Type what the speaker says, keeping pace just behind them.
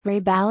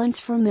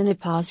Rebalance for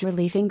Menopause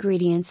Relief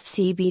Ingredients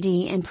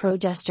CBD and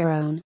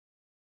Progesterone.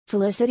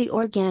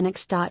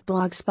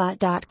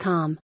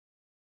 FelicityOrganics.blogspot.com.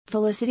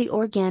 Felicity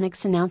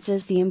Organics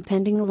announces the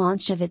impending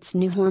launch of its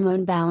new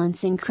hormone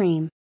balancing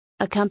cream.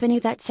 A company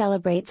that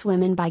celebrates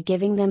women by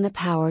giving them the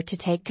power to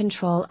take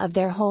control of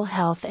their whole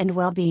health and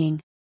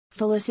well-being.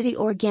 Felicity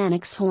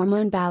Organics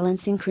Hormone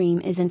Balancing Cream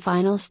is in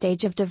final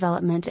stage of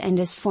development and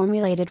is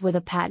formulated with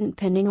a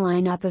patent-pending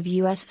lineup of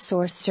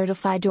U.S.-sourced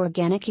certified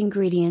organic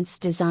ingredients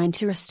designed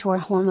to restore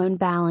hormone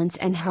balance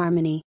and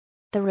harmony.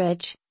 The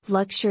rich,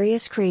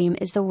 luxurious cream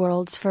is the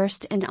world's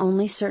first and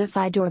only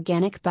certified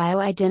organic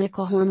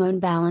bioidentical hormone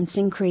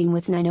balancing cream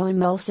with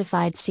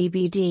nano-emulsified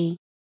CBD.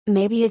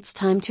 Maybe it's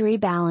time to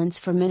rebalance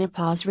for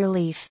menopause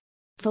relief.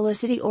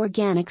 Felicity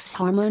Organics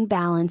Hormone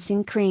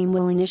Balancing Cream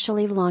will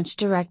initially launch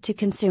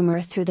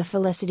direct-to-consumer through the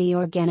Felicity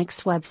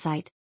Organics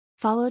website,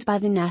 followed by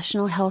the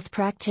National Health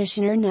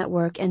Practitioner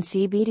Network and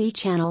CBD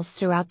channels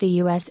throughout the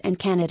U.S. and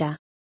Canada.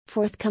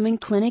 Forthcoming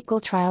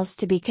clinical trials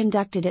to be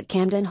conducted at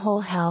Camden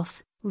Whole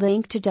Health,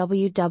 link to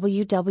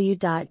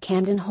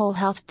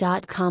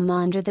www.camdenwholehealth.com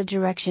under the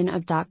direction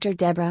of Dr.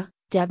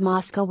 Deb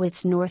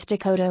Moskowitz, North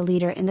Dakota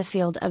leader in the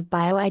field of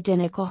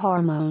bioidentical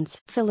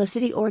hormones.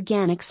 Felicity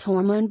Organics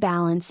Hormone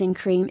Balancing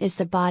Cream is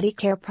the body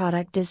care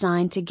product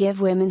designed to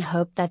give women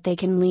hope that they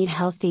can lead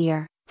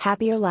healthier,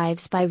 happier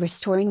lives by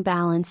restoring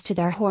balance to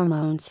their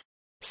hormones.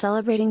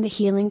 Celebrating the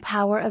healing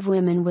power of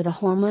women with a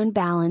hormone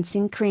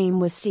balancing cream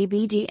with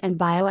CBD and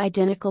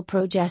bioidentical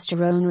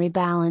progesterone.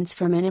 Rebalance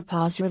for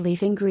menopause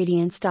relief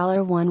ingredients.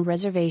 $1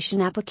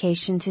 reservation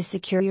application to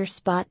secure your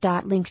spot.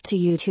 Link to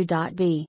u2.b